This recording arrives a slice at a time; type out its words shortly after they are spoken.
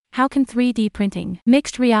how can 3D printing,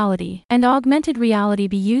 mixed reality, and augmented reality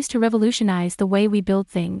be used to revolutionize the way we build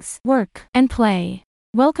things, work, and play?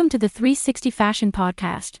 Welcome to the 360 Fashion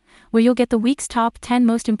Podcast, where you'll get the week's top 10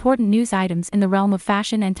 most important news items in the realm of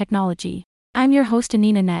fashion and technology. I'm your host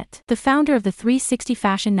Anina Net, the founder of the 360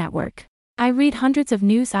 Fashion Network. I read hundreds of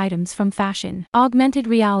news items from fashion, augmented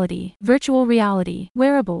reality, virtual reality,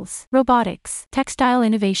 wearables, robotics, textile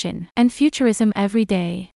innovation, and futurism every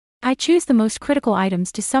day. I choose the most critical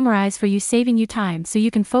items to summarize for you, saving you time so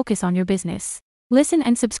you can focus on your business. Listen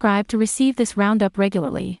and subscribe to receive this roundup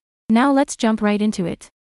regularly. Now let's jump right into it.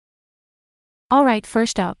 Alright,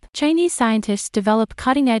 first up, Chinese scientists develop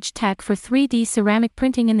cutting-edge tech for 3D ceramic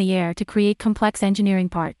printing in the air to create complex engineering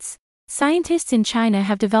parts. Scientists in China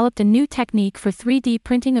have developed a new technique for 3D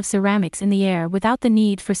printing of ceramics in the air without the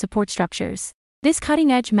need for support structures. This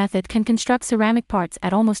cutting-edge method can construct ceramic parts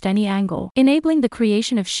at almost any angle, enabling the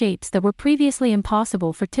creation of shapes that were previously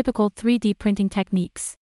impossible for typical 3D printing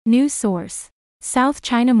techniques. News source: South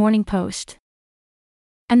China Morning Post.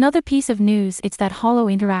 Another piece of news is that Holo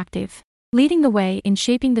Interactive, leading the way in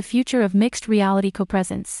shaping the future of mixed reality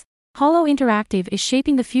co-presence. Holo Interactive is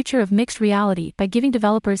shaping the future of mixed reality by giving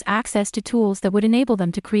developers access to tools that would enable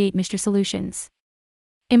them to create mixed solutions.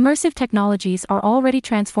 Immersive technologies are already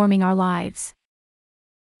transforming our lives.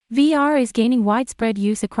 VR is gaining widespread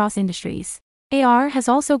use across industries. AR has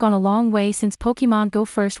also gone a long way since Pokémon Go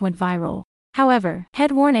first went viral. However,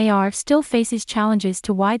 head-worn AR still faces challenges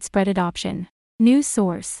to widespread adoption. News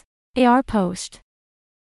source: AR Post.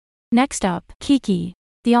 Next up, Kiki,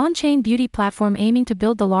 the on-chain beauty platform aiming to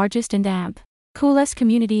build the largest and coolest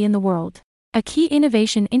community in the world. A key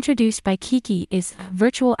innovation introduced by Kiki is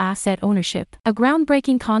virtual asset ownership, a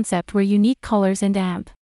groundbreaking concept where unique colors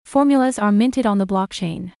and formulas are minted on the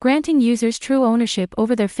blockchain, granting users true ownership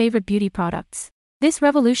over their favorite beauty products. This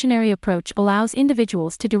revolutionary approach allows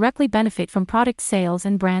individuals to directly benefit from product sales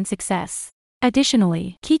and brand success.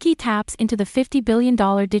 Additionally, Kiki taps into the $50 billion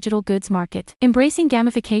digital goods market, embracing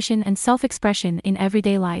gamification and self-expression in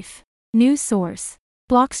everyday life. News source: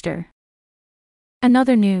 Blockster.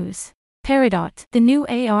 Another news: Peridot, the new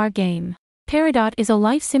AR game. Peridot is a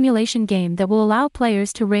life simulation game that will allow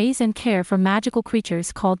players to raise and care for magical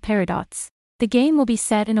creatures called peridots. The game will be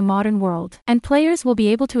set in a modern world, and players will be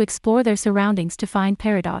able to explore their surroundings to find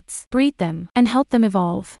peridots, breed them, and help them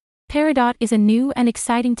evolve. Peridot is a new and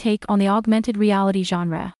exciting take on the augmented reality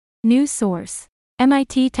genre. News source: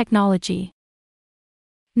 MIT Technology.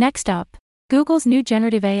 Next up, Google's new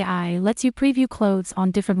generative AI lets you preview clothes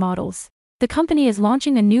on different models. The company is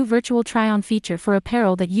launching a new virtual try-on feature for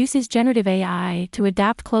apparel that uses generative AI to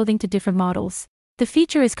adapt clothing to different models. The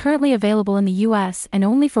feature is currently available in the US and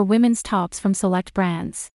only for women's tops from select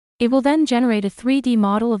brands. It will then generate a 3D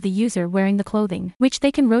model of the user wearing the clothing, which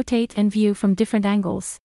they can rotate and view from different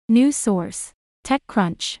angles. News source: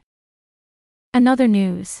 TechCrunch. Another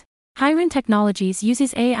news: Hiron Technologies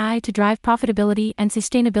uses AI to drive profitability and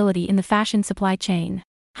sustainability in the fashion supply chain.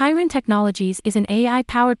 Hiron Technologies is an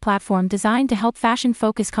AI-powered platform designed to help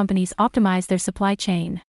fashion-focused companies optimize their supply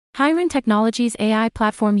chain. Hiron Technologies' AI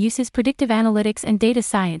platform uses predictive analytics and data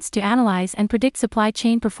science to analyze and predict supply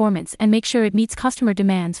chain performance and make sure it meets customer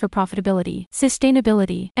demands for profitability,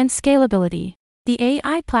 sustainability, and scalability. The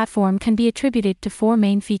AI platform can be attributed to four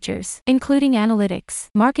main features, including analytics,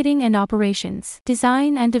 marketing and operations,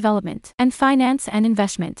 design and development, and finance and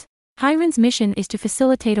investment. Hiron's mission is to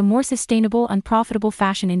facilitate a more sustainable and profitable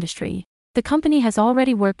fashion industry. The company has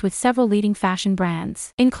already worked with several leading fashion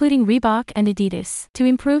brands, including Reebok and Adidas, to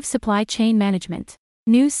improve supply chain management.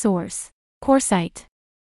 News source: Coresight.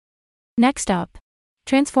 Next up,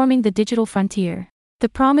 transforming the digital frontier. The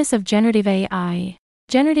promise of generative AI.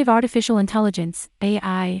 Generative artificial intelligence,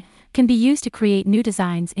 AI, can be used to create new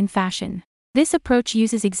designs in fashion. This approach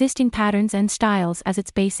uses existing patterns and styles as its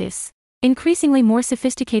basis. Increasingly more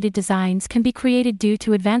sophisticated designs can be created due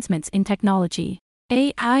to advancements in technology.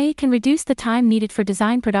 AI can reduce the time needed for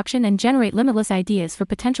design production and generate limitless ideas for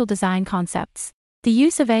potential design concepts. The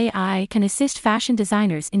use of AI can assist fashion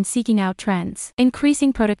designers in seeking out trends,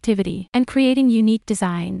 increasing productivity, and creating unique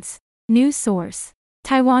designs. News source: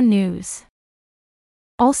 Taiwan News.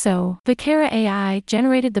 Also, Vaquera AI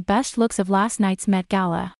generated the best looks of last night's Met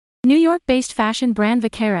Gala. New York-based fashion brand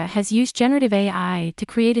Vaquera has used generative AI to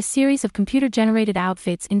create a series of computer-generated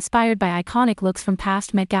outfits inspired by iconic looks from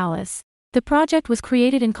past Met Galas. The project was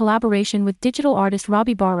created in collaboration with digital artist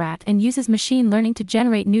Robbie Barrat and uses machine learning to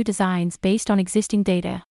generate new designs based on existing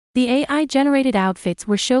data. The AI-generated outfits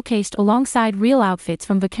were showcased alongside real outfits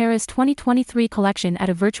from Vaquera's 2023 collection at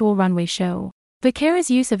a virtual runway show. Vicara's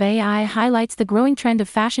use of AI highlights the growing trend of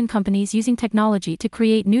fashion companies using technology to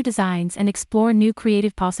create new designs and explore new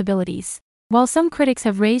creative possibilities. While some critics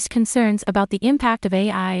have raised concerns about the impact of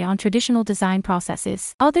AI on traditional design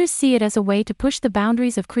processes, others see it as a way to push the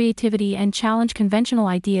boundaries of creativity and challenge conventional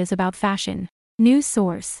ideas about fashion. News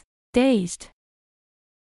source: Dazed.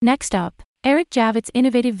 Next up, Eric Javid's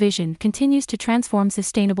innovative vision continues to transform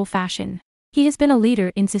sustainable fashion. He has been a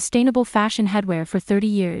leader in sustainable fashion headwear for 30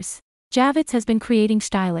 years. Javid's has been creating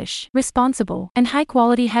stylish, responsible, and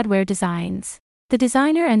high-quality headwear designs. The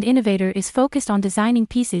designer and innovator is focused on designing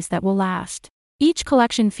pieces that will last. Each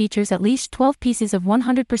collection features at least 12 pieces of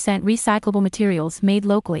 100% recyclable materials made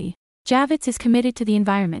locally. Javid's is committed to the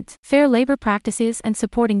environment, fair labor practices, and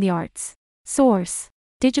supporting the arts. Source: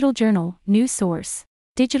 Digital Journal. News source: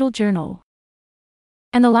 Digital Journal.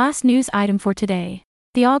 And the last news item for today.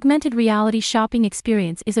 The augmented reality shopping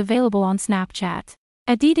experience is available on Snapchat.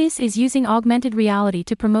 Adidas is using augmented reality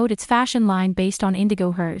to promote its fashion line based on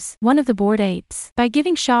Indigo Hers, one of the Bored Apes, by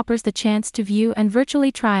giving shoppers the chance to view and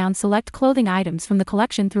virtually try on select clothing items from the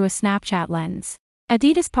collection through a Snapchat lens.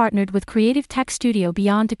 Adidas partnered with creative tech studio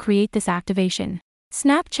Beyond to create this activation.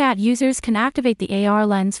 Snapchat users can activate the AR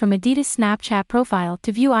lens from Adidas' Snapchat profile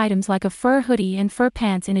to view items like a fur hoodie and fur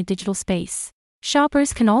pants in a digital space.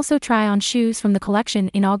 Shoppers can also try on shoes from the collection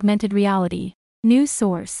in augmented reality. News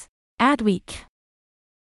source: Adweek.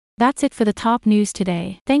 That's it for the top news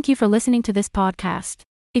today. Thank you for listening to this podcast.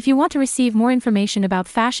 If you want to receive more information about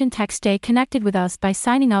fashion tech, stay connected with us by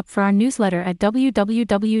signing up for our newsletter at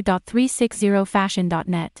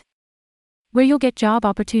www.360fashion.net, where you'll get job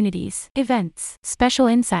opportunities, events, special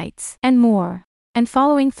insights, and more. And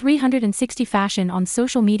following 360 Fashion on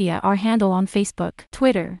social media. Our handle on Facebook,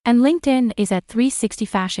 Twitter, and LinkedIn is at 360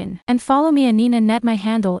 Fashion. And follow me Anina Net. My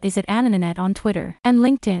handle is at AninaNet on Twitter and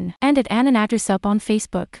LinkedIn, and at AninaNatRsup on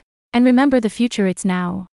Facebook. And remember, the future, it's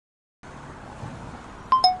now.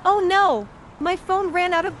 Oh no! My phone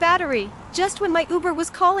ran out of battery, just when my Uber was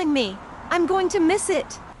calling me. I'm going to miss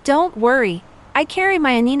it. Don't worry. I carry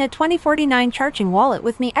my Anina 2049 charging wallet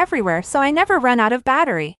with me everywhere, so I never run out of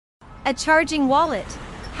battery. A charging wallet?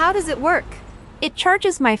 How does it work? It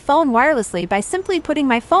charges my phone wirelessly by simply putting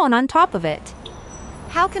my phone on top of it.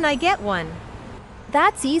 How can I get one?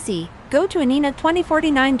 That's easy. Go to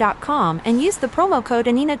Anina2049.com and use the promo code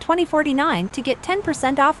Anina2049 to get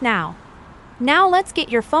 10% off now. Now let's get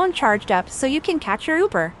your phone charged up so you can catch your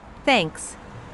Uber. Thanks.